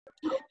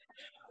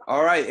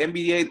All right,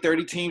 NBA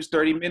 30 teams,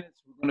 30 minutes.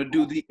 We're going to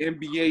do the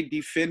NBA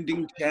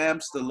defending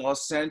champs, the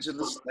Los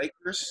Angeles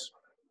Lakers.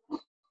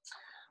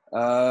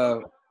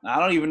 I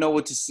don't even know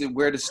what to say,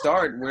 where to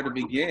start, where to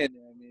begin.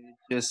 I mean,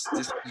 this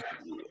is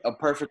a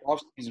perfect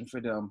offseason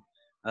for them.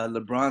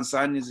 LeBron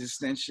signed his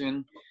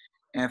extension.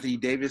 Anthony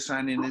Davis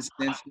signing his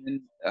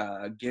extension.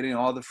 Getting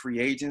all the free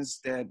agents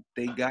that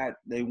they got.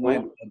 They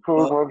went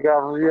above. Kuzma got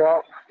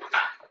re-up.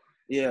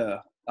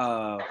 Yeah.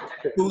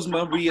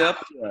 Kuzma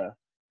re-up.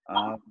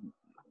 Yeah.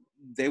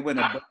 They went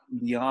above and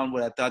beyond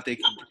what I thought they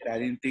could get. I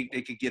didn't think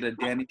they could get a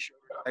Danny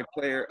Schroeder type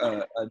player,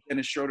 a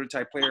Dennis Schroeder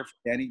type player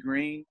for Danny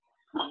Green.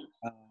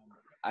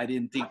 I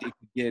didn't think they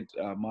could get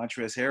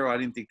Montrezl Harrell. I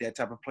didn't think that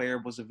type of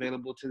player was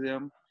available to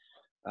them.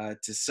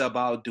 To sub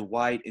out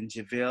Dwight and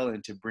JaVale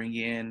and to bring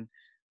in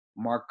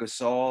Marc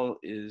Gasol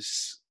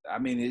is, I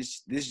mean,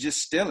 it's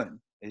just stealing.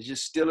 It's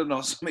just stealing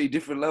on so many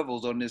different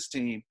levels on this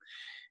team.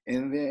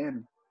 And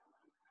then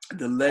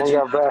the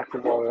legend.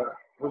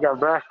 We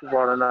got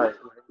basketball tonight.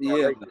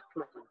 Yeah.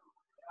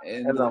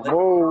 And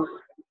the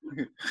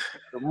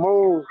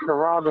move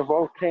surrounding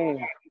both teams,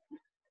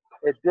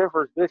 it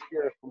differs this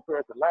year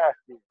compared to last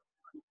year.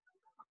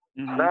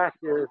 Mm-hmm. Last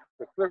year,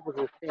 the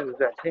Clippers' team was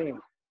that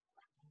team.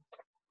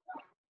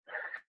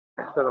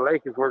 So the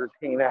Lakers were the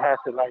team that had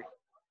to,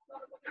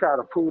 try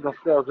to prove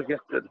themselves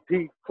against the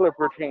deep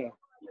Clipper team.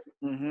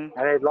 Mm-hmm.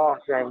 And they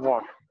lost game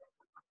one.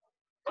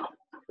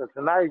 So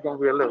tonight is going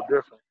to be a little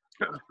different.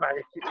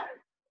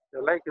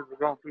 The Lakers are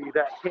going to be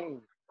that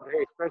team.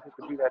 They expect it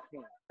to be that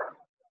team.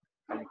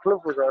 And the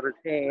Clippers are the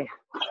team.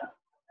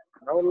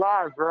 No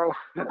lie, bro.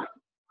 You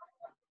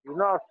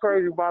know I was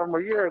crazy about them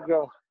a year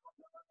ago.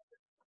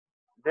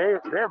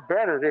 They're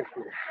better this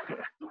year.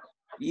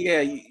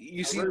 Yeah,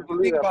 you see,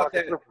 think about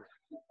that.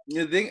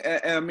 You think,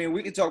 I mean,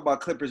 we can talk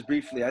about Clippers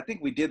briefly. I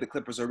think we did the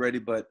Clippers already,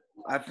 but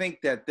I think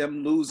that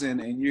them losing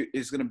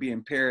is going to be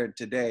impaired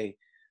today.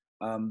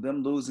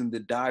 Them losing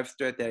the dive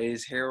threat that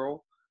is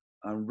Harrell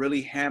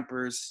really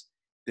hampers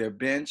their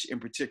bench, in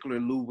particular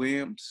Lou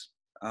Williams.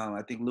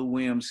 I think Lou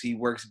Williams, he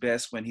works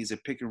best when he's a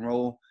pick and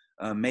roll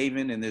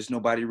maven, and there's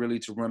nobody really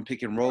to run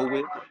pick and roll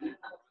with.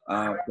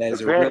 That's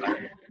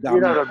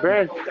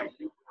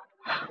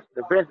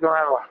the bench gonna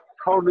have a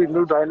totally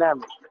new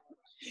dynamic.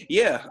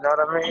 Yeah. You know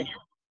what I mean?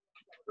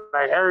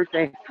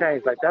 Everything's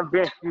changed. That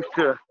bench used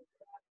to,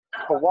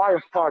 Kawhi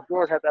and Paul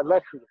George had that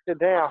luxury to sit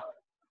down,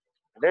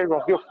 and they're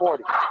gonna give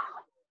 40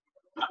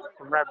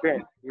 from that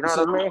bench. You know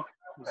what I mean?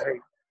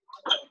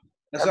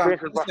 That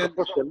bench is about to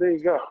push the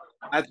league up.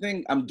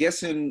 I'm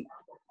guessing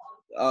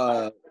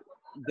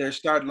their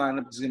starting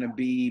lineup is gonna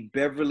be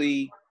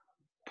Beverly,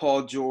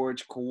 Paul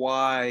George,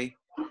 Kawhi,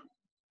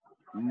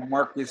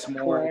 Marcus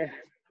Morris,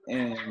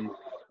 and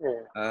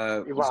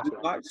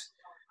Zubac.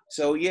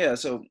 So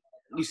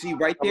you see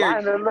right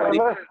there.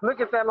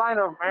 Look at that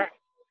lineup, man.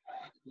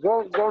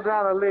 Go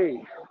down the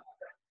league,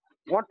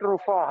 1 through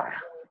 5.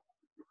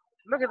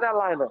 Look at that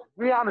lineup.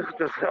 Be honest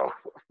with yourself.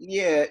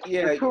 Yeah.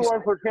 The two-way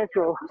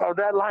potential of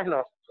that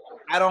lineup.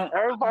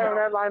 Everybody in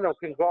that lineup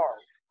can guard.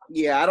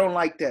 Yeah, I don't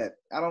like that.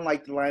 I don't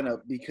like the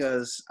lineup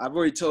because I've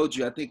already told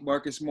you. I think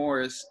Marcus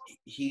Morris,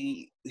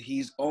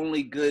 he's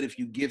only good if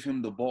you give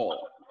him the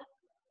ball.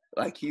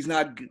 He's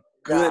not good.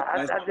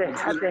 I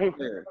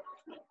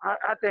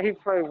think he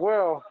played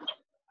well,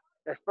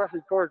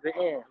 especially towards the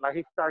end.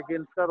 He started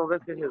getting settled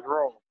into his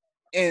role.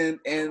 And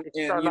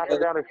knocking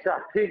down the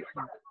shot.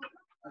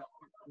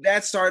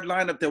 That starting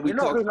lineup that we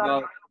talked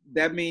about,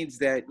 that means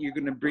that you're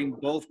going to bring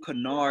both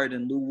Kennard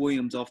and Lou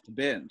Williams off the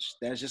bench.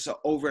 That's just an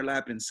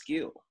overlapping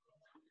skill.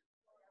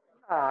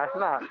 Nah, it's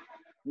not.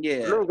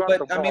 Yeah,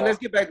 but I mean, let's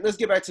get back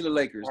to the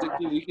Lakers.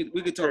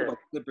 We could talk about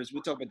the Clippers.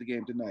 We'll talk about the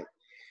game tonight.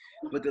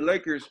 But the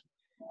Lakers,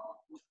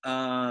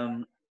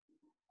 I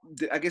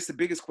guess the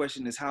biggest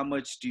question is how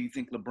much do you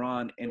think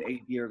LeBron and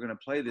AD are going to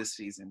play this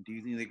season? Do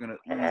you think they're going to?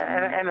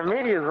 And the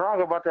media is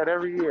wrong about that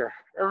every year.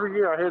 Every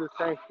year I hear the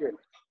same shit.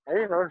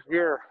 And this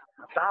year,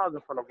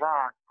 1,000 for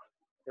LeBron.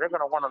 They're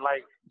going to want to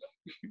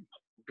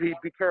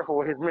be careful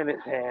with his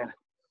minutes, and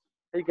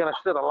he's going to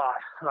sit a lot.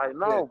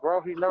 No,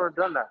 bro, he's never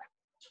done that.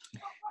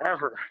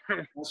 Ever.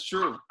 That's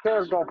true.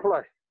 Cuz going to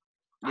play.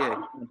 Yeah,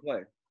 he's going to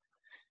play.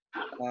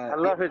 I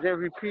love his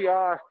MVP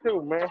odds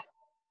too, man.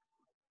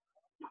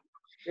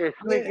 Yeah,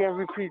 sneaky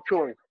MVP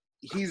choice.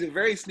 He's a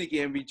very sneaky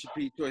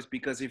MVP choice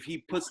because if he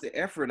puts the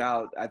effort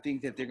out, I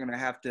think that they're going to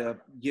have to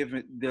give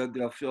it.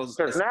 They'll feel.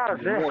 Because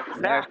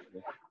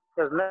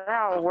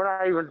now we're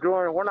not even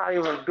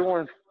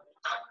doing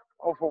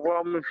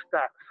overwhelming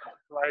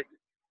stats.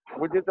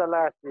 We did that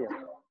last year,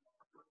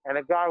 and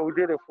the guy we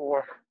did it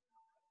for,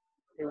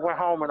 he went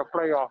home in a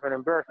playoff in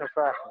embarrassing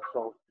fashion.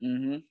 So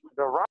the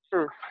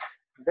Raptors,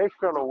 they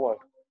fell away.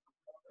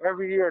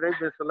 Every year they've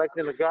been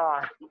selecting a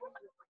guy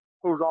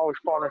who's always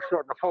falling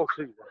short in the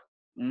postseason.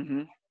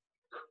 Mm-hmm.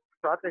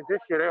 So I think this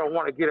year they'll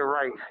want to get it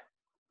right.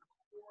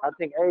 I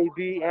think AD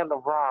and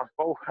LeBron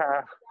both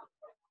have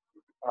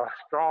a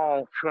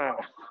strong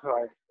chance,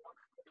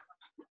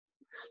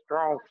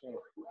 strong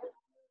chance.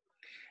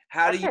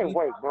 How do you? I can't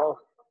wait, bro.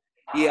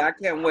 Yeah, I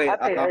can't wait. I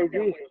think AD,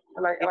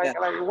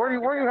 Yeah. where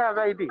you have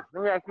AD?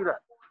 Let me ask you that.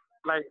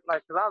 Cause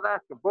I was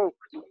asking Book.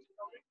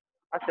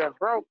 I said,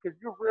 bro, could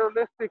you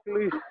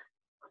realistically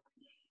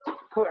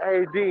put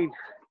AD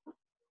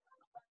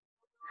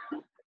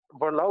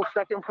below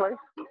second place?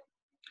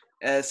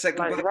 Second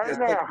Like place, right the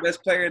now, second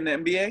best player in the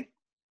NBA.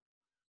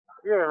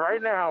 yeah,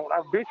 right now,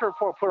 Beach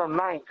Report put him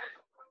ninth.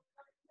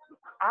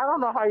 I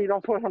don't know how you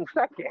don't put him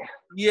second.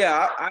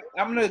 Yeah,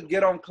 I'm gonna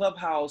get on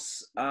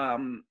Clubhouse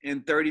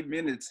in 30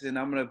 minutes, and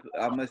I'm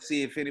gonna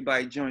see if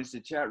anybody joins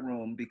the chat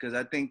room because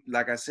I think,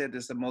 like I said,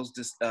 this is the most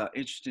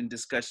interesting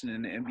discussion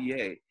in the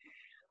NBA.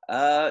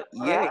 Yeah,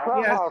 yes,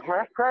 Clubhouse, man,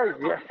 that's crazy.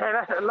 Yeah,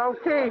 that's low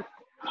key.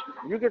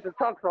 You get to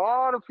talk to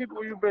all the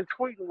people you've been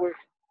tweeting with.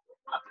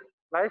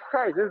 Like it's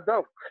crazy. It's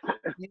dope.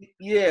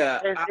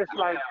 yeah,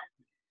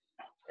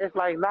 It's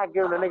like not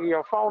giving a nigga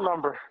your phone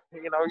number.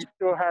 You know, you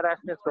still have that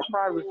sense of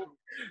privacy.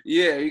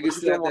 yeah. You can When you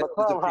still get have him on that a sense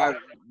of Clubhouse.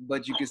 privacy,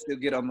 but you can still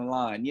get on the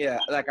line. Yeah,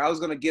 like I was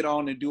gonna get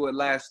on and do it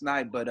last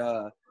night, but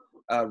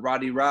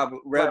Roddy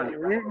But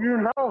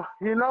Rebel.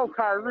 you know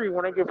Kyrie,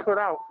 when they get put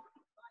out,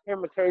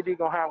 him and KD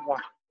gonna have one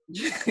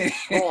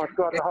going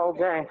throughout the whole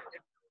game.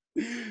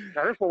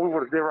 Now this is what we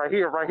would have did right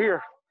here, right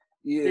here.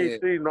 Yeah,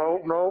 TC,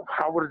 no,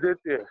 I would have did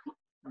this.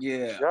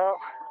 yeah, Yup. Got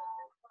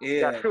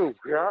yeah. two.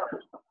 Yup.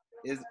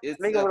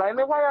 It's Nigga was like,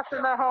 nigga, why y'all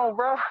sitting at home,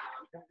 bro?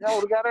 Y'all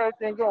would have got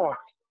everything going.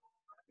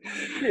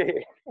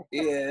 Shit.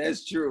 yeah,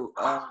 that's true.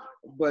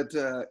 But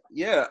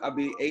yeah, I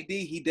mean, AD,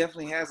 he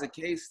definitely has a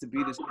case to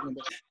be the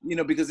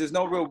second, because there's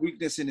no real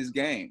weakness in his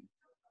game.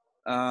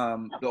 The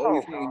only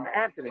Oh, thing,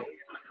 Anthony,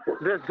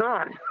 they're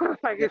done.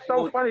 Like the it's so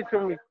only, funny to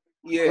me.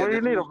 yeah, When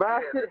you need a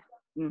basket,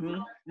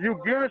 mm-hmm,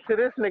 you give it to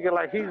this nigga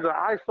like he's an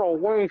ISO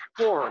wing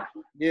scorer.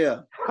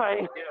 yeah,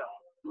 Like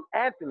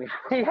Anthony,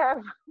 he has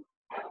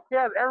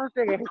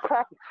everything in his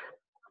package.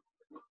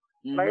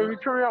 Like mm-hmm, every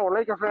true young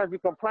Laker fans be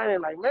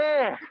complaining, like,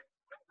 man,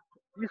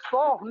 you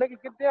soft,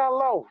 nigga, get down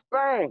low,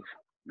 bang.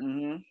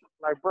 mm-hmm.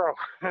 Like, bro,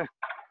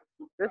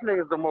 this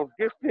nigga's the most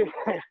gifted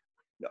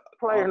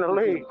player in the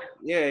league.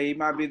 Yeah, he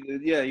might be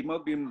he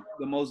might be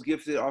the most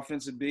gifted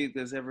offensive big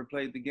that's ever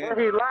played the game. What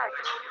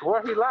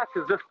he lacks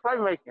is just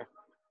playmaking.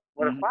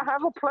 But if Mm-hmm. I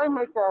have a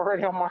playmaker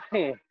already on my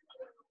hand,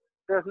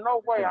 there's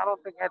no way I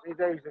don't think Anthony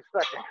Davis is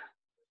second.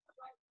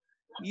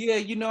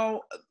 Yeah,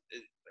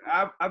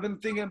 I've been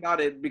thinking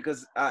about it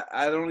because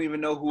I don't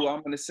even know who I'm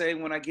going to say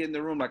when I get in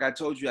the room. Like I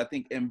told you, I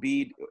think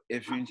Embiid,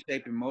 if you're in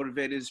shape and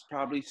motivated, is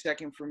probably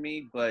second for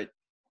me. But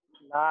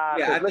Nah,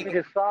 yeah, I because look think at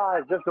his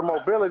size, just the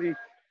mobility.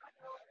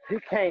 He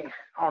can't,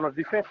 on a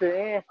defensive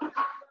end,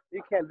 he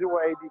can't do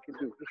what AD can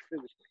do. Just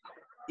physically.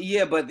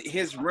 yeah, but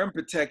his rim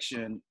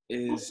protection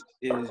is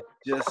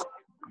just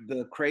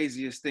the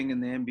craziest thing in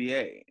the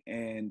NBA.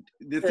 And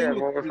the thing Yeah,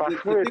 with well, if I the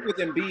switch, thing with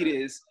Embiid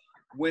is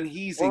when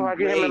he's what if I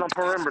get him in engaged. on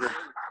perimeter?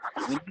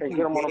 When Can he's you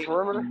get him on the engaged,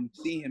 perimeter? and you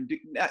see him do.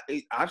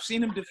 I've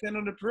seen him defend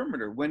on the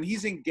perimeter. When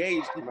he's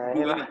engaged, he can Man,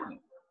 do anything.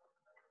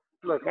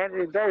 look,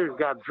 Anthony Davis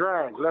got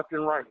dragged left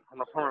and right on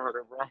the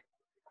perimeter, bro.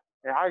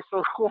 And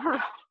ISO scoring,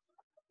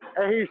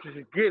 and he used to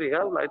just get it.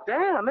 I was like,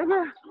 damn,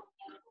 nigga.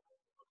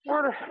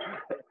 What a...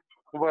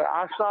 But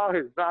I saw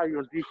his value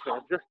in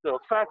defense. Just the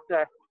fact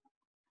that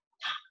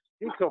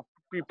he could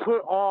be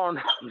put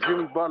on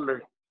Jimmy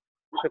Butler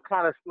to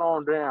kind of slow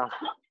him down.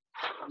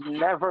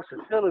 That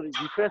versatility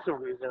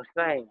defensively is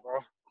insane, bro.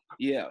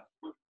 Yeah.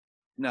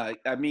 No,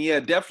 I mean, yeah,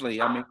 definitely.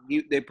 I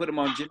mean, they put him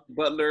on Jimmy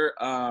Butler.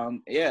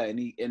 Yeah, and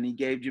he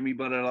gave Jimmy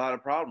Butler a lot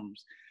of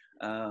problems.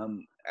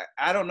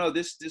 I don't know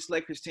this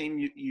Lakers team.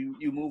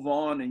 You move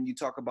on and you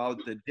talk about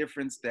the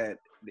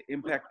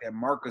impact that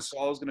Marc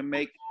Gasol is going to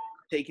make,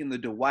 taking the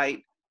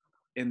Dwight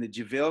and the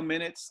JaVale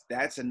minutes.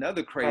 That's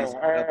another crazy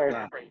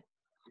upside.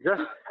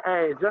 Just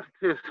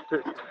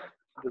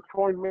the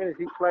 20 minutes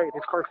he played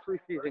his first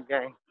preseason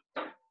game.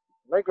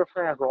 Laker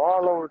fans were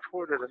all over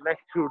Twitter the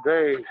next 2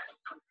 days.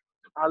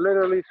 I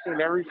literally seen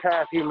every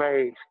pass he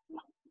made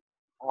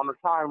on the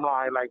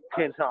timeline like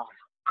 10 times.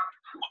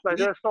 Like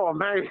they're so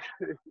amazed.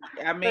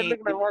 I They're mean,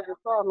 looking at Marcus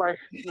Gasol like,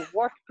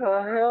 what the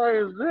hell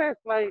is this?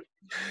 Like,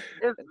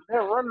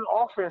 they're running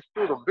offense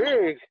through the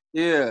big.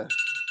 yeah.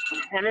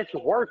 And it's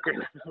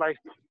working. Like,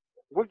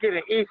 we're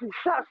getting easy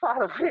shots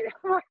out of it.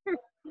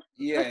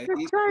 Yeah, It's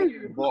he's crazy.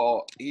 slinging the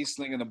ball. He's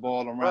slinging the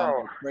ball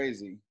around like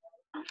crazy.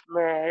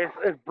 Man,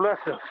 it's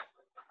blessings.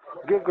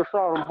 Give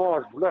Gasol the ball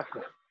is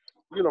blessings.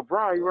 You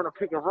LeBron, you run a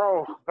pick and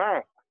roll,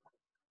 bang.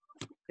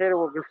 Hit it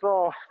with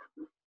Gasol.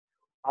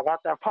 I got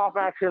that pop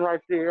action right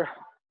there.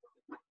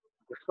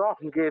 Gasol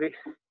can get it.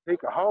 He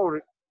can hold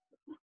it.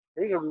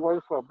 He can be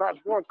waiting for a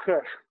backdoor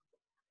cut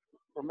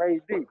from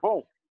AD.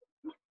 Boom.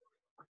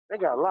 They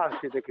got a lot of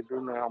shit they can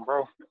do now,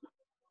 bro.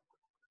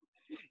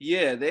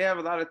 Yeah, they have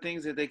a lot of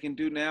things that they can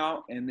do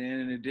now, and then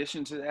in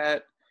addition to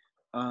that,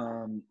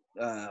 one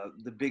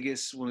of the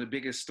biggest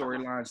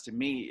storylines to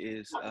me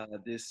is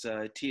this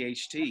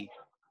THT.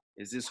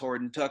 Is this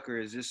Horton Tucker?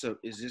 Is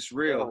this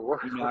real?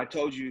 I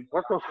told you.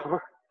 What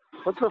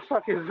the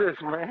fuck is this,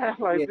 man?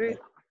 Like this,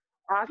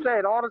 I say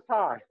it all the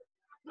time.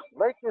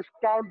 Lakers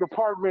scouting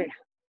department.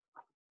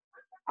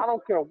 I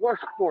don't care what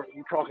sport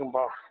you talking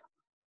about.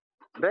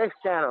 They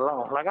stand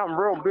alone. Like I'm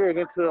real big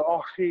into the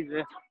off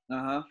season,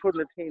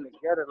 putting the team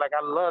together. Like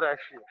I love that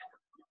shit.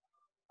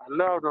 I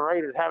love the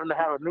Raiders having to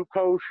have a new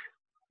coach.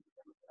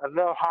 I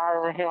love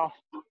hiring him,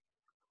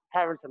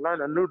 having to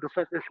learn a new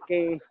defensive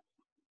scheme,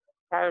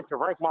 having to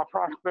rank my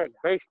prospect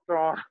based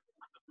on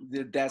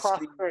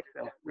prospects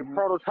and the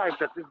prototype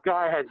that this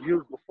guy has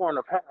used before in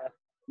the past.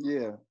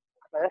 Yeah.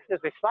 Like, that's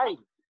just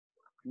exciting.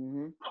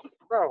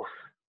 Bro,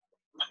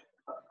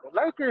 the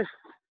Lakers,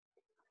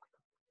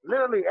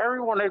 literally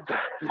everyone they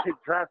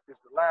drafted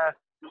the last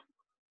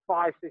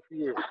 5-6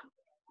 years,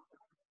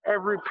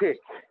 every pick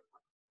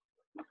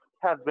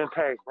has been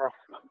paid, bro.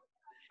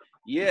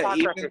 Yeah,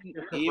 even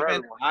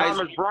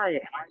Thomas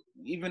Bryant.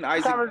 Even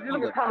Isaac. You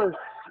look at Thomas.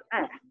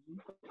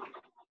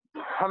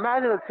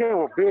 Imagine a team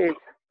with big.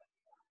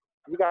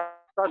 You got to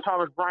start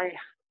Thomas Bryant,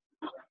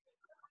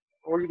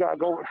 or you got to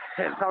go.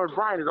 And Thomas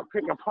Bryant is a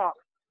pick and pop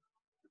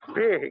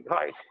big.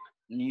 Like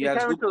he came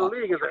into the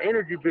league as an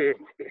energy big.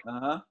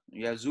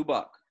 Yeah,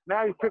 Zubac.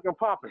 Now he's pick and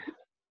popping,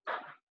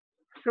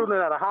 shooting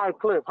at a high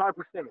clip, high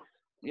percentage.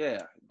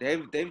 Yeah,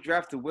 they've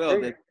drafted well.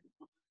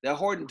 That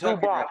Horton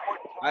Tucker.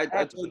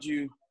 I told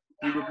you.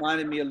 He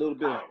reminded me a little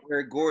bit of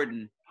Eric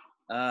Gordon.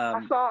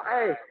 I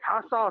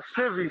saw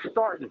Sivvy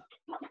starting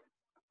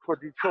for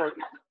Detroit.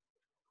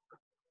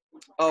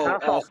 Sky. I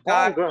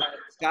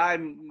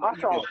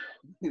saw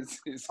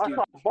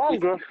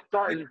Bonga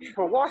starting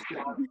for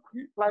Washington.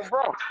 Like,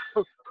 bro,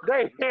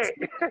 they hit.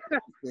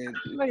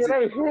 Nigga,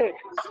 they hit.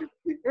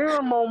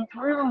 Even Mo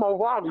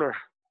Wagner.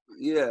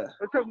 Yeah.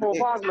 They took Mo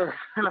Wagner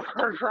in the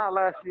first round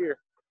last year.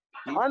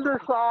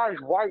 Undersized,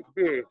 white,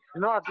 big,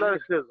 no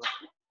athleticism.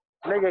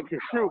 Nigga can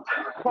shoot.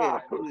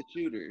 Pop. Yeah, he's a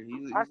shooter.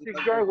 I see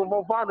games with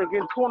Mo Wagner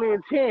getting 20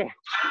 and 10.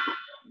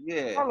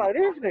 Yeah. I'm like,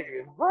 these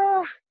niggas,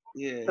 bro.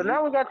 Yeah. So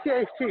now we got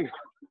THT. We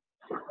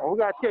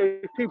got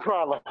THT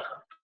problem.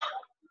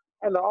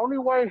 And the only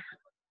way,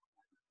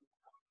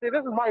 see,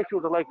 this is my issue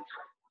with the Lakers.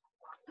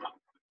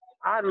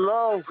 I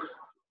love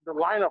the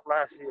lineup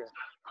last year.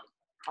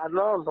 I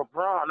love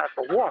LeBron at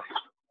the one.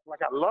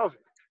 Like, I love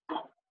it.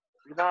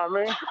 You know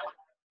what I mean?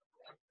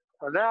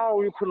 So now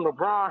we put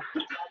LeBron,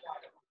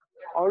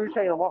 you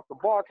taking him off the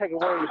ball, taking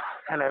away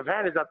an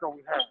advantage I thought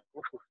we had,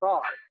 which was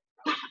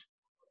size.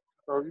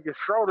 So you get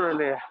Schroeder in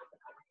there.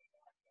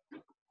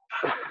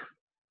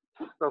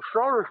 So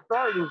Schroeder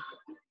starting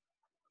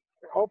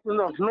opening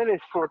up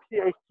minutes for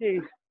THT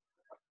to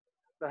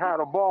have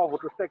the ball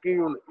with the second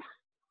unit.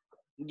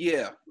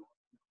 Yeah.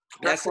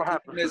 That's what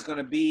happens. Is going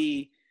to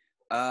be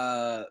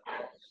that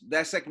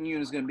second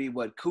unit is going to be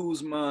what?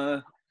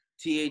 Kuzma,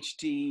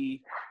 THT,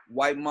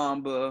 White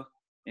Mamba,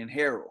 and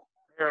Harrell.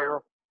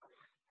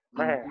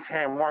 Man,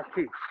 and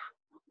Markeith.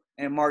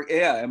 And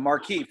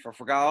Markeith. I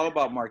forgot all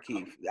about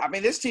Markeith. I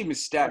mean, this team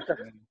is stacked,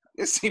 man.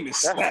 This team is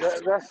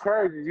stacked. That's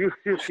crazy. You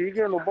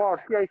getting the ball.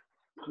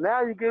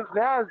 Now it's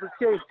the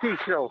THT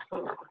show.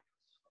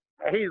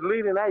 And he's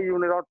leading that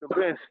unit off the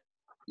bench.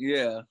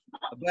 Yeah.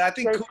 But I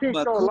think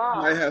Kuzma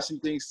might have some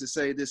things to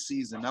say this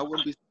season. I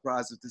wouldn't be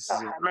surprised if this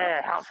is it.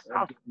 Man,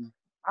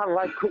 I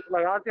like Kuzma.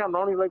 Like, I think I'm the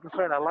only Lakers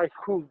fan I like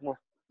Kuzma.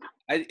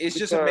 It's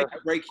just a make or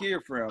break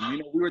here for him. You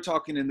know, we were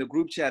talking in the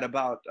group chat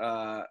about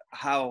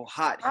how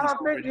hot he's I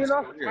don't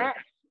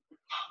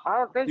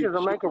think it's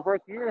a make or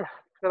break year.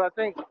 Because I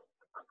think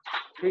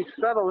he's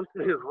settled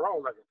into his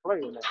role as a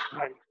player now.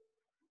 Like,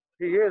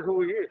 he is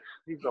who he is.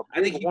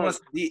 I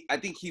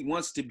think he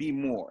wants to be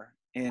more.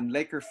 And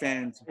Laker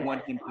fans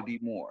want him to be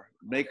more.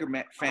 Laker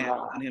fans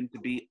want him to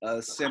be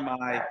a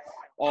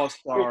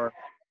semi-all-star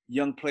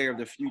young player of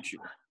the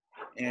future.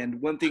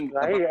 And one thing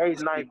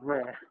he's nice,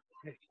 man.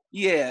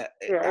 Yeah,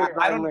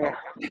 I don't know.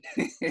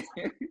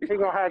 He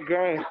gonna have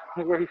games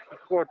where he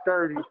scored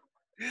 30.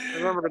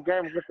 Remember the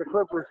game against the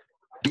Clippers?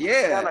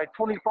 Yeah. He had like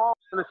 24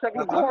 in the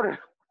second quarter.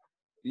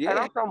 Yeah. And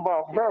I'm talking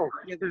about, bro,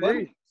 these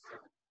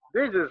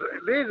is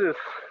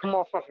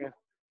motherfucking,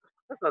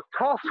 that's a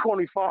tough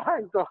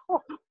 25, though.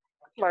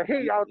 Like,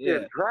 he out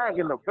there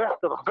dragging the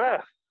best of the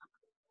best.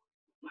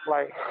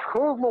 Like,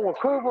 when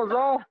Kuzma's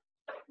on,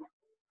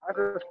 that's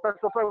a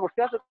special player.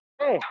 That's the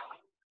thing.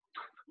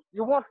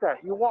 You want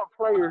that. You want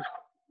players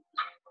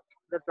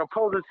that the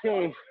opposing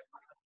team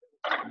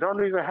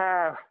don't even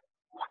have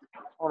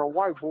on a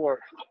whiteboard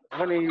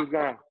winning you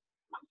games.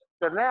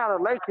 So now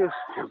the Lakers,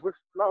 if we're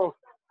slow,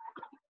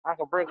 I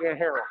can bring in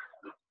Harrell.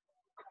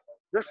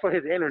 Just for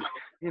his energy.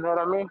 You know what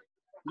I mean?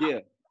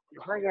 Yeah.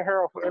 You bring in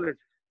Harrell for energy.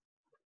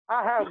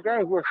 I have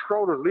games where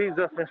Schroeder leads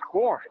us in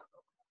scoring.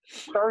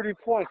 30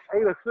 points,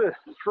 8 assists,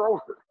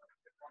 Schroeder.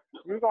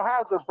 You're going to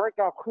have the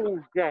breakout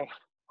Kuz game.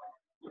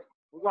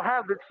 We're going to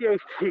have the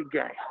THT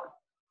game.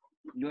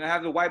 You're going to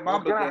have the White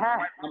Mamba game.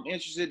 I'm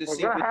interested to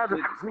see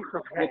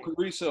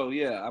Caruso.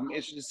 Yeah, I'm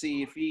interested to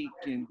see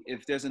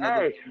if there's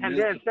another. Hey, and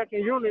then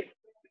second unit,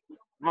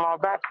 my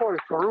backcourt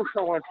is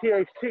Caruso and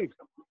THT.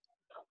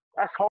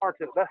 That's hard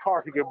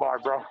to get by,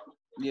 bro.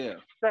 Yeah.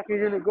 Second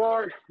unit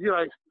guard, you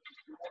like,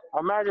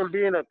 imagine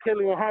being a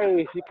Killian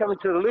Hayes. You coming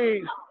to the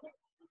league,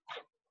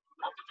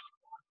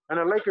 and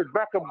the Lakers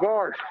backup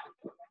guard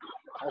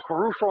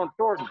Caruso and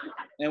Thornton.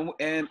 And we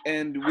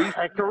And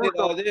did Caruso.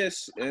 all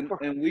this, and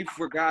we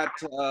forgot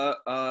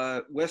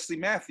Wesley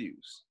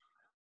Matthews.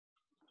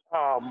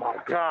 Oh my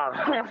God!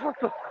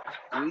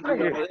 We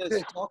did all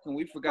this talking.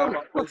 We forgot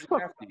about Wesley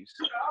Matthews.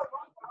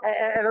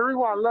 And the reason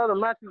why I love the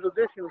Matthews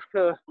edition is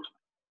because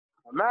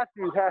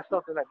Matthews has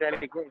something that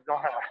Danny Green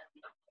don't have.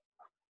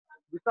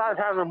 Besides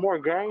having more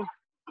game,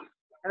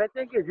 and the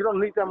thing is, you don't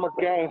need that much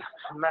game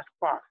in that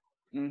spot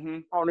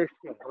on this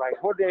team.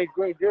 Like what Danny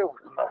Green did was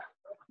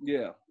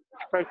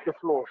space the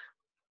floors,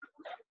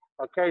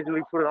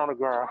 occasionally put it on the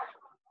ground.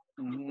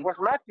 Wes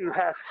Matthews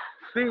has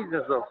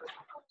seasons of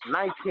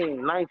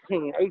 19,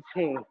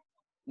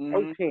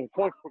 18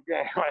 points per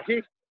game. Like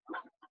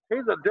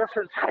he's a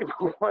different type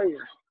of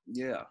player.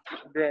 Yeah.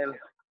 Than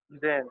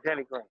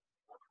Danny Green.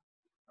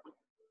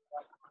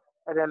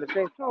 And then the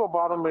thing too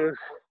about him is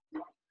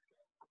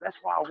that's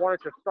why I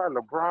wanted to start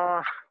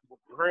LeBron with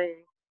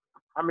Green.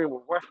 I mean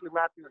with Wesley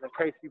Matthews and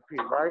KCP,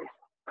 right?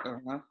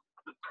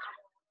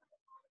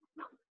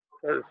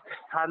 Because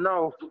I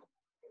know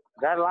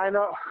that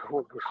lineup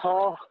with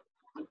Gasol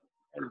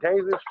and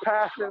Davis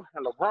passing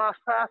and LeBron's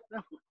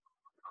passing.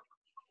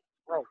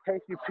 Bro,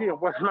 KCP and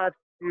Wes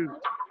Matthews.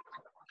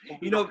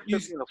 You know,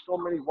 so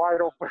many wide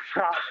open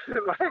shots.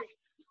 Like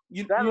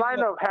that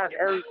lineup has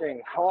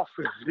everything: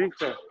 offense,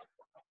 defense.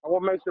 And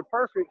what makes it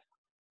perfect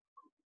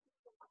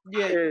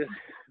is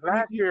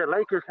last year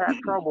Lakers had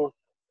trouble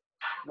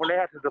when they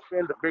had to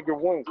defend the bigger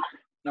wings.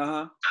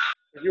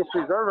 If you're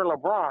preserving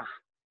LeBron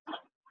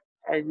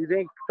and you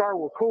didn't start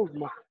with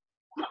Kuzma,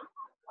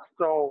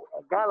 so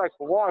a guy like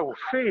Kawhi will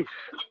feast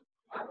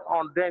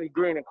on Danny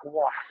Green and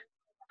Kawhi.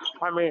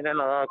 I mean, and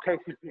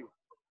KCP.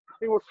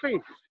 He would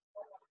feast.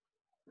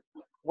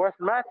 Wes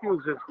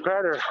Matthews is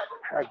better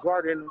at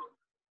guarding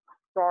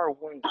star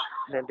wings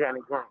than Danny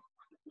Green.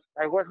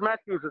 Like Wes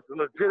Matthews is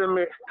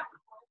legitimate.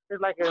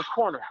 It's like a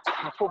corner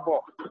in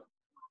football.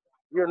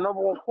 You're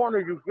number one corner,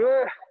 you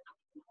good.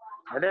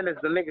 And then there's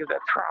the niggas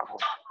that travel.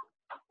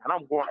 And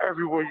I'm going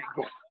everywhere you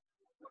go.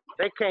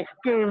 They can't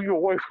scheme you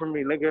away from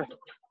me, nigga.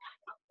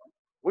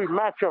 We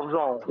match up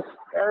zone.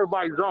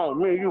 Everybody's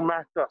zone. Me and you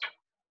match up.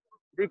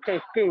 They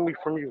can't scheme me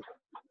from you.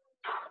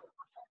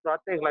 So I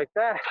think like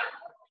that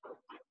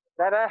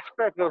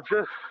aspect of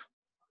just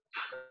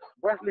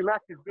Wesley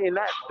Matthews being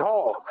that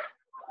dog.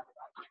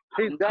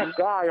 He's that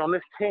guy on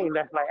this team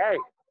that's like, hey,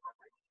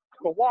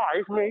 Kawhi,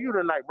 it's me and you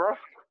tonight, bro.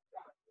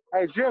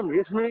 Hey, Jimmy,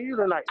 it's me and you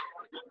tonight.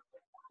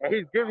 And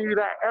he's giving you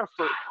that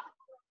effort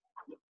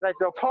that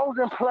the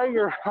opposing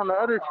player on the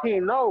other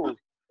team knows.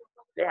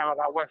 Damn, I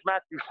got Wes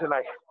Matthews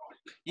tonight.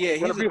 Yeah,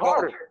 he's gonna be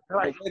harder.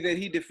 Like, the way that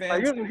he defends.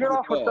 Like you can get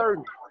off for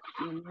 30.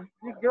 You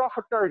can get off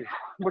for 30,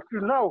 but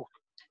you know,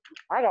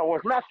 I got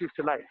Wes Matthews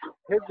tonight.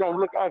 It's gonna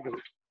look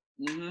ugly.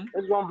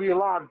 It's gonna be a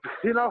lot.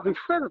 He's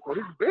physical.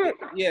 He's big.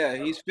 Yeah,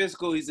 he's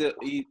physical. He's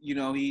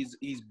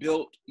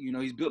built.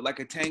 He's built like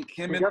a tank.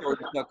 Him and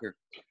Thornton Tucker.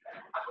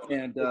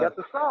 And he got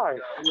the size.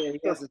 Yeah, he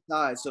got the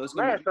size. So it's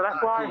so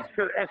that's why.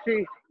 And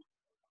see,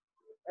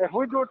 if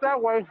we do it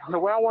that way, the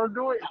way I want to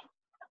do it,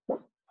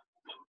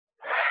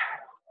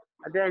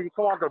 and then you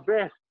come off the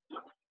bench,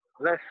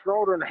 let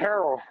Schroeder and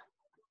Harrell.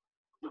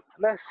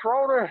 Let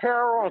Schroeder,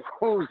 Harrell, and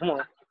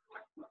Kuzma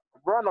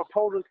run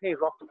opposing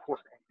teams off the court.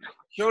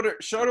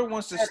 Schroeder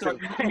wants to start.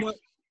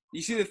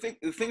 You see,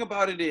 the thing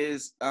about it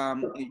is,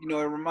 it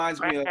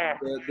reminds me of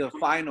the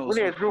finals.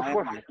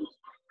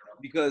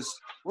 Because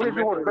we need to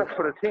do what's best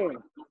for the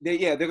team.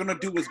 They're gonna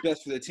do what's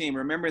best for the team.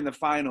 Remember in the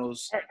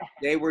finals,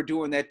 they were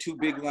doing that two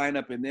big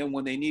lineup, and then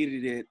when they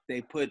needed it,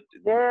 they put.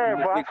 Yeah,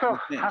 but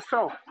I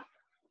saw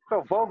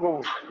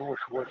Vogel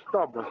was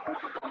stubborn.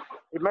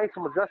 He made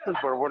some adjustments,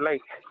 but we're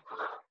late.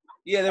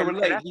 Yeah, they were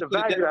late. That's the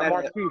value of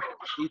Marquise.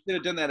 He should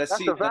have done that. That's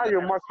the value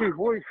of Marquise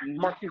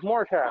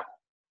Morris has.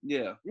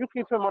 Yeah. You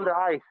keep him under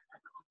ice.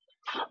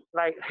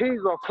 Like, he's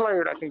a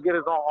player that can get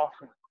his own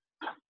offense.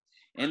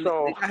 And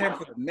so, they got him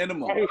for the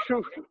minimum. And he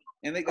shoots.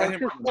 And they got him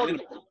for the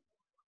minimum.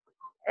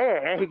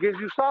 Yeah, and he gives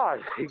you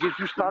size. He gives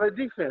you solid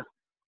defense.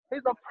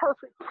 He's a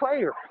perfect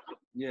player.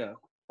 Yeah.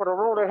 For the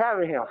role they have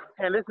in him.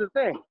 And this is the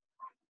thing.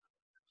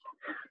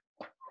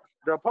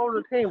 The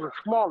opposing team is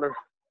smaller,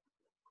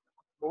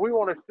 but we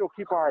want to still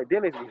keep our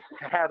identity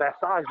and have that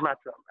size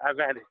matchup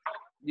advantage.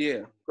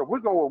 Yeah. So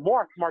we go with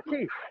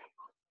Marquise.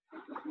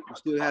 We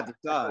still have the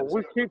size. So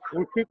we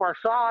keep our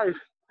size,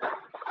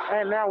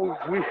 and now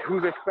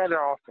we've expanded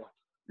our offense.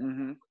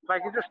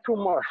 Like, it's just too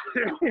much.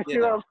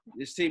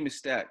 This team is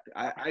stacked.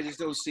 I just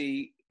don't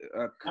see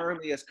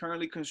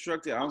currently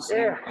constructed. I don't see.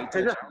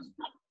 It's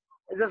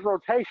just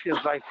rotations.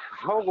 Like,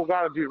 Vogel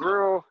got to be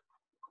real.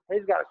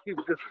 He's got to keep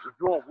just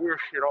doing weird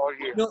shit all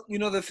year.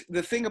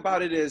 The thing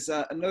about it is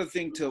another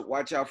thing to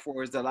watch out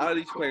for is that a lot of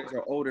these players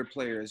are older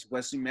players.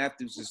 Wesley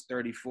Matthews is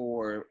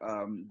 34.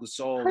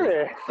 Gasol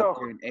is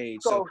in age.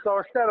 So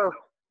instead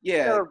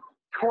of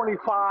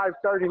 25,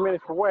 30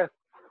 minutes for West,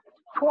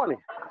 20.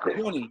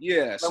 20,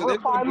 yeah. So we're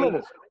 5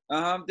 minutes.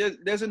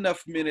 There's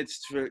enough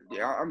minutes for.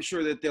 I'm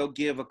sure that they'll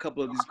give a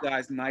couple of these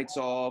guys nights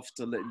off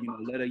to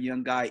let a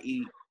young guy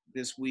eat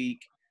this week.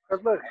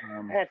 But look,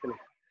 Anthony.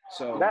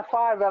 So that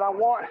 5 that I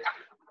want,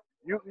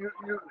 you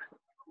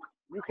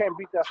can't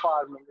beat that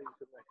 5 in the league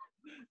today.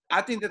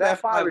 I think that That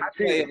 5 5 is will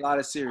play a cheating. lot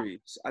of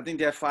series. I think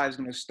that 5 is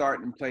going to start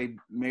and play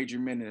major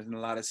minutes in a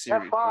lot of That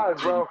series. 5,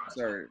 bro.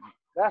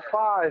 That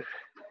 5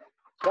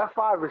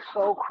 is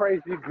so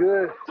crazy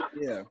good.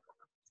 Yeah.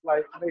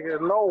 Like, nigga,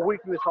 no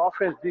weakness,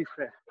 offense,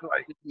 defense.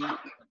 Like,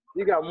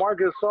 you got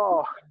Marcus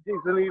Gasol.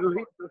 He's an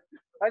elite.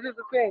 That's just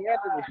the thing,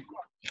 Anthony.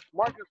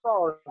 Marcus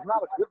Gasol is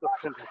not a good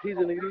defender. He's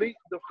an elite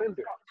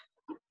defender.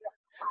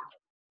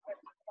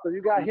 So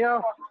you got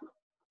him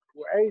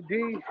with AD,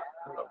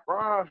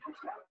 LeBron.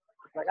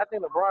 Like, I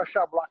think LeBron's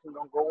shot blocking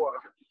gonna go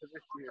up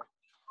this year.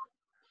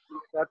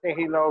 So I think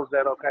he knows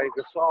that. Okay,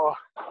 Gasol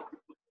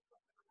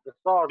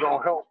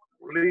gonna help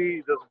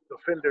lead the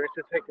defender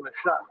into taking a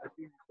shot that's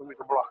easy for me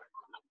to block.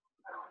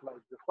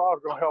 Like,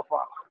 Gasol's gonna help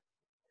out.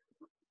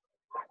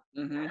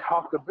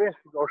 Off the bench,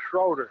 you go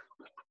Schroeder,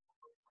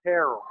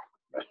 Harrell.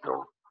 That's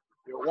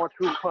your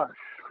 1-2 punch,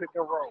 pick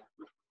and roll.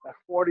 That's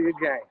 40 a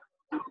game.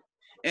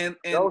 And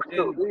those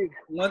two,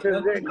 one thing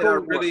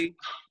that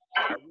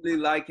I really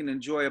like and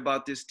enjoy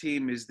about this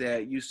team is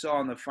that you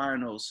saw in the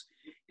finals,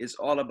 it's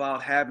all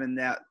about having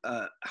that.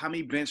 How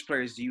many bench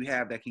players do you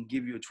have that can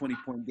give you a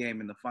 20-point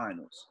game in the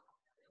finals?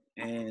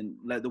 And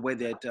like the way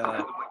that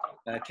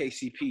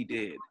KCP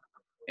did.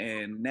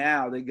 And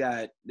now they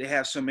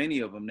have so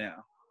many of them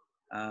now.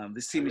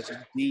 This team is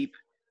just deep,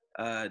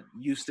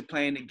 used to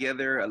playing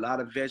together, a lot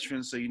of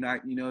veterans. So there's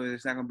not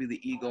going to be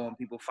the ego and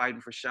people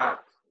fighting for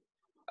shots.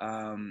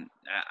 I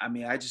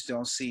mean, I just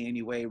don't see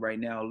any way right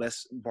now,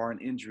 unless barring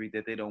injury,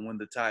 that they don't win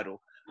the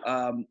title.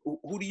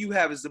 Who do you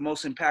have as the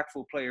most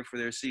impactful player for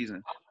their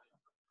season?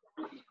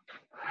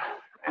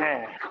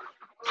 Man.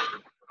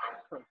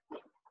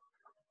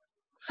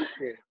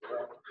 Shit,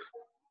 bro.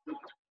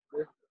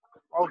 The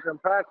most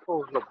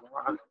impactful is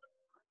LeBron.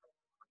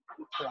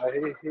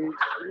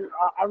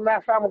 I'm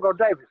gonna go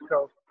Davis,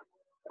 because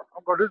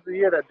this is the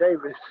year that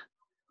Davis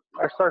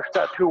asserts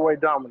that two-way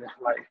dominance.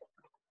 Like,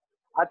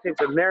 I think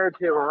the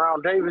narrative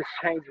around Davis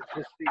changes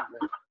this season.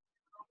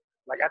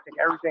 Like, I think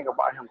everything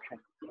about him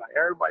changes. Like,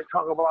 everybody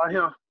talk about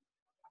him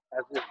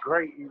as this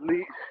great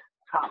elite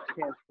top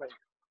 10 player.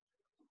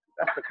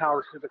 That's the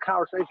conversation. The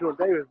conversation with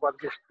Davis is about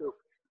to get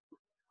stupid.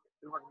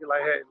 It's about to be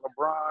like, hey,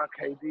 LeBron,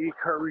 KD,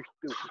 Curry,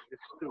 stupid.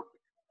 It's stupid.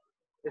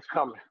 It's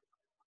coming.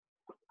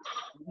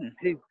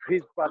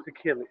 He's about to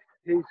kill it.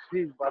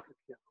 He's about to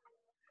kill it.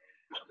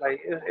 Like,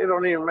 it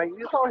don't even make.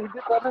 You saw what he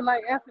did the other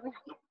night, Anthony?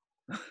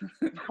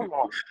 Come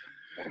on.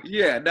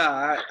 Yeah,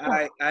 no,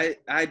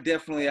 I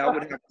definitely, I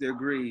would have to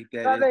agree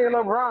that. I think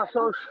LeBron's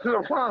so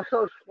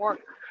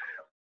smart.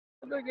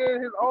 Nigga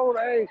in his old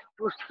age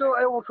was still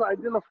able to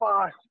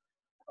identify.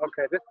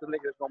 Okay, this is the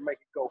nigga that's gonna make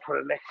it go for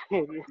the next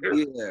 10 years.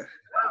 Yeah.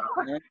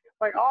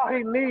 Like, all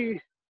he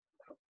needs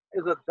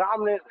is a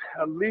dominant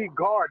elite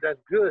guard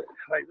that's good.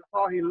 Like, that's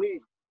all he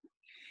needs.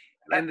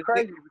 And the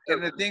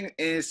thing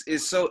is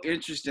so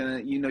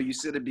interesting. You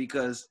said it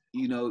because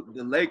the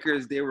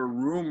Lakers, they were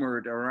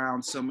rumored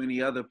around so many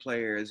other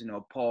players.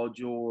 Paul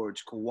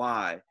George,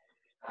 Kawhi,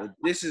 but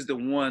this is the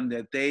one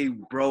that they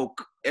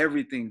broke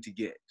everything to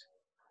get.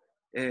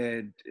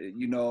 And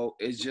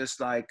it's just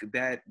like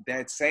that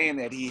saying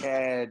that he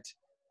had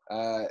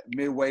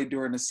midway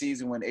during the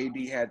season when AD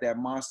had that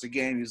monster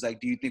game. He was like,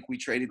 "Do you think we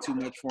traded too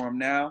much for him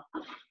now?"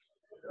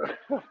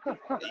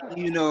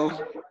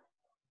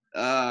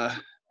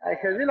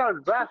 Because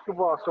it's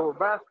basketball. So with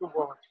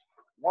basketball,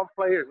 one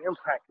player's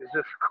impact is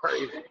just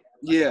crazy.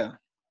 Yeah.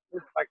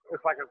 It's like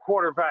a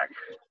quarterback.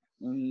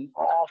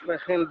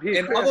 Offense and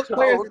defense. And all those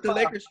players that the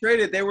Lakers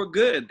traded, they were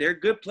good. They're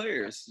good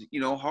players.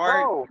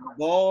 Hart,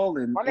 Ball,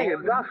 and my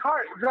nigga, Josh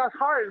Hart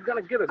is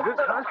gonna get a good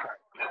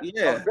contract.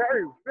 Yeah. A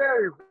very,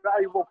 very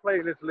valuable player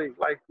in this league.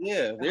 Like,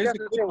 yeah, there's a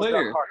good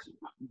player.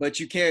 But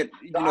you can't.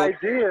 The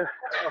idea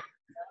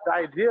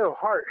of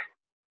Hart,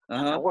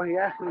 what he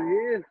actually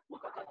is,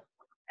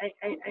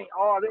 ain't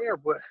all there.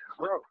 But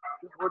bro,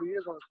 just what he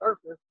is on the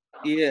surface.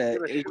 Yeah,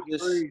 it's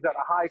just threes at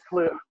a high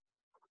clip.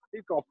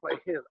 He's gonna play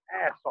his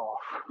ass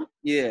off.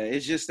 Yeah,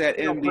 it's just that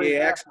NBA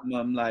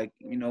maximum, like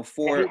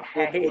 4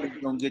 quarters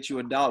gonna get you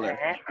 $1.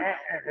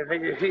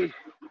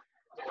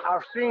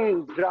 I've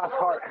seen Josh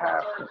Hart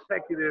have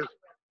consecutive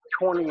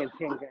 20 and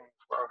 10 games,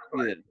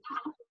 bro. Yeah.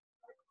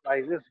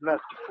 Like, this is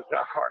nuts for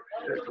Josh Hart.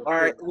 All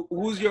right,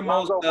 who's your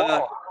most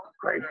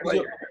great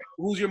player?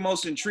 Who's your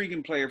most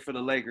intriguing player for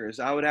the Lakers?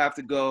 I would have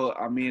to go.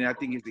 I mean, I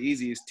think it's the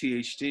easiest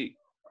THT.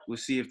 We'll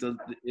see if the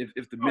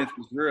myth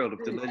is real,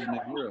 if the legend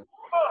is real.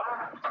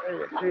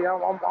 See,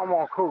 I'm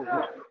on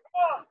Kuzma.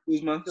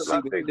 Kuzma? I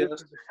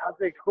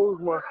think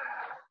Kuzma,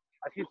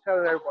 I keep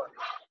telling everybody,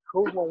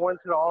 Kuzma went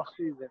to the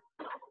offseason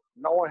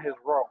knowing his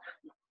role.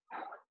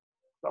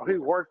 So he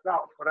worked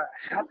out for that.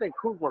 I think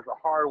Kuzma's a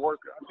hard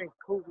worker. I think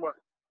Kuzma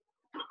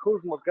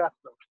got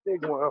the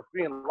stigma of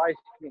being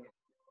light-skinned.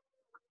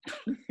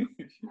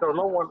 So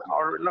no one,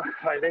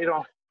 like, they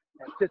don't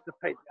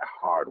anticipate that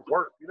hard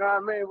work. You know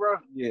what I mean, bro?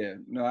 Yeah,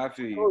 no, I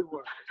feel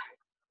you.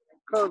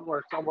 Kuzma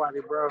is somebody,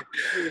 bro.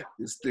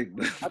 The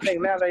stigma. I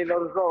think now they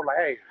know the role. Like,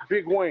 hey,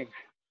 big wing.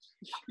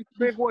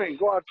 Big wing,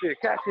 go out there,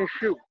 catch and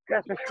shoot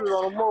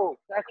on the move,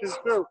 catch and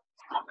shoot,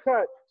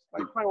 cut,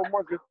 like playing with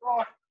Marcus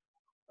Ross.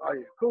 Oh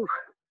yeah,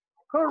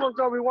 Kuzma's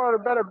gonna be one of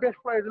the better bench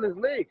players in this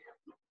league.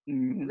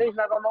 Mm-hmm. And he's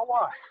not gonna know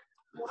why.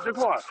 Just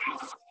watch.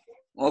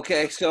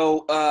 Okay,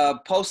 so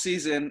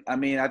postseason. I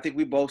mean, I think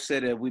we both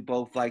said that we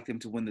both liked him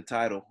to win the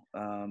title.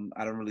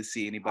 I don't really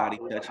see anybody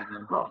touching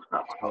him.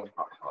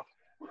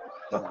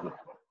 So,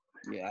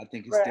 yeah, I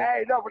think it's. Man,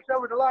 hey, no, but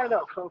tell me the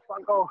lineup. So if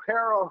I go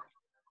Harold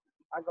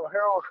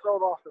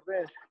Schroeder off the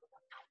bench.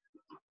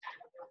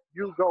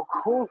 You go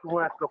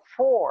Kuzma at the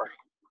 4.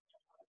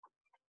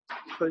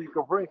 So you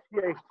can bring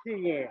THT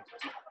in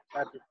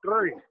at the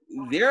 3.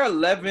 They're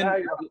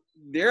 11.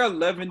 They're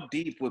 11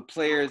 deep with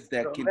players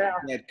that could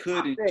and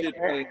should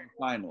play in the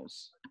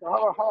finals. So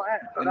hold on.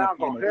 So now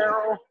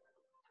go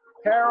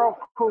Harold,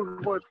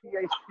 Kuzma,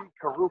 THT,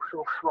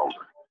 Caruso,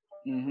 Schroeder.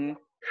 Mm-hmm.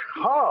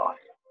 Oh.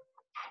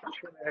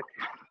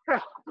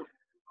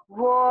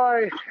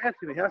 Boy,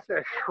 Anthony, I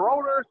said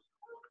Schroeder,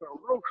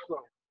 Caruso,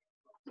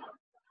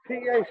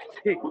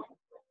 THT.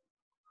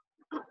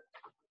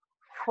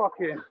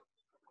 Fucking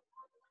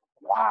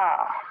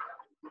wow.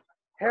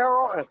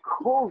 Harold and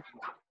Kuzma.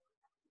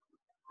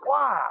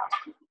 Wow.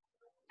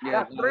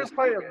 Yeah, that's 3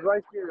 players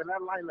right there in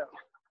that lineup.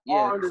 Yeah,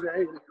 all under the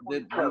age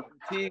of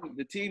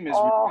the team is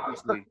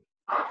ridiculously.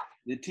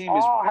 The team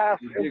is all have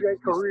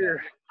NBA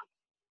careers.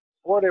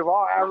 Well, they've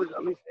all averaged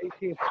at least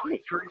 18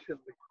 points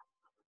recently.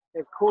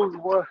 And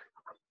Kuzma,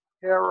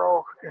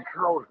 Harold, and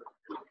Schroeder.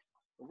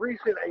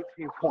 Recent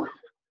 18 points.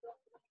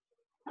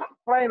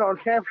 Playing on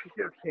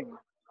championship teams.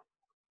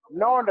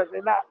 Knowing that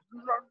they're not,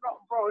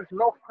 bro, there's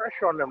no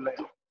pressure on them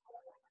now.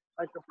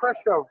 Like the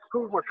pressure of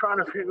Kuzma trying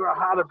to figure out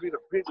how to be the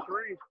big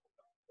 3.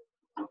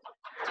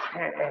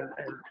 And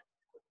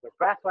the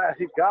backlash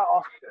he got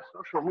off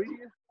social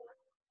media.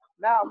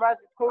 Now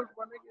imagine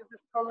Kuzma niggas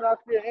just coming out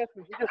there and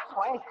he just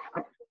playing.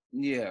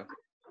 Yeah.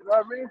 You know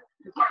what I mean?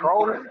 He's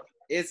trolling.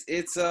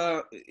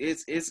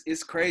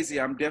 It's crazy.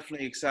 I'm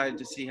definitely excited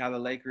to see how the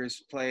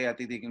Lakers play. I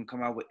think they can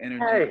come out with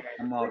energy. Hey,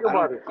 think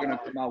they're gonna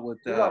come out with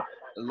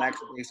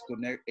lackadaisical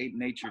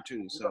nature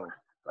too. So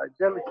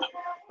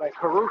like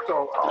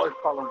Caruso, I always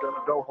call him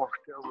Dope on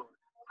steroids.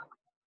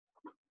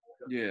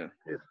 Yeah.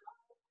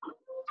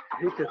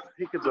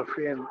 He could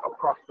defend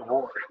across the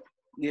board.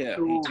 Yeah.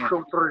 2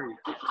 3,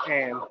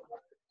 and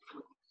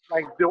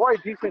like the way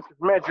defense is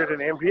measured in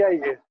the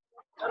NBA is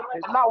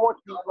it's not what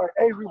you like.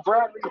 Avery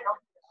Bradley,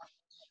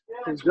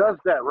 he does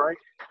that right,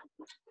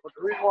 but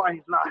the reason why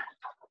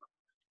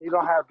he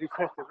don't have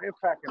defensive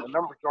impact and the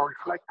numbers don't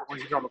reflect it when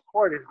he's on the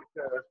court is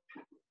because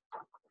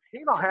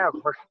he don't have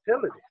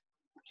versatility.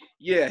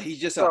 Yeah, he's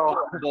just a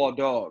ball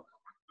dog.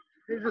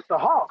 He's just a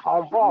hawk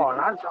on ball,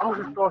 and I'm just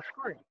going to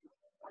screen.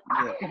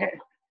 Yeah.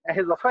 And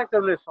his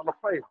effectiveness on the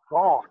play is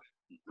gone.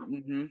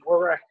 Mm-hmm.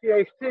 Whereas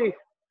THT,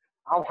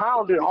 I'm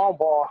hounded on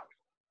ball.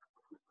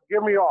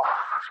 Give me off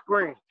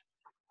screen.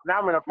 Now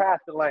I'm in a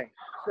passing lane.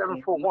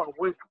 7'1"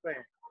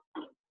 wingspan.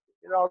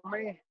 You know what I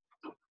mean?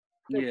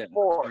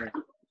 6'4".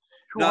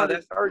 No,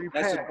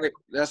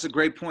 that's a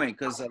great point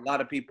because a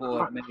lot of people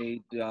have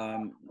made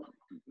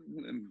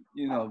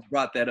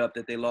brought that up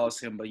that they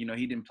lost him, but he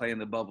didn't play in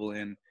the bubble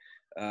and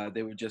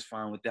they were just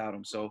fine without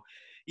him. So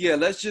yeah,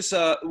 let's just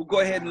we'll go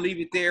ahead and leave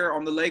it there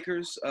on the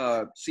Lakers.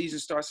 Season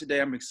starts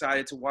today. I'm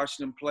excited to watch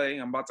them play.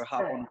 I'm about to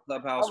hop on the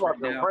clubhouse right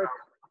now.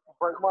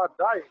 Break my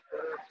diet.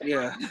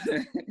 Yeah.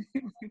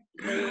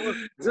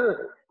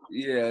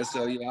 Yeah,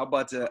 so I'm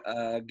about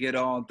to get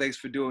on. Thanks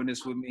for doing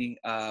this with me.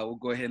 We'll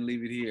go ahead and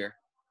leave it here.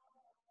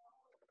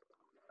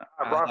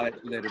 I'll talk to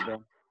you later, bro.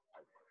 You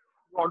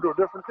want to do a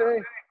different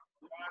thing?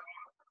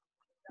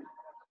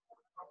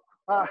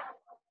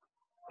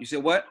 You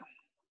said what?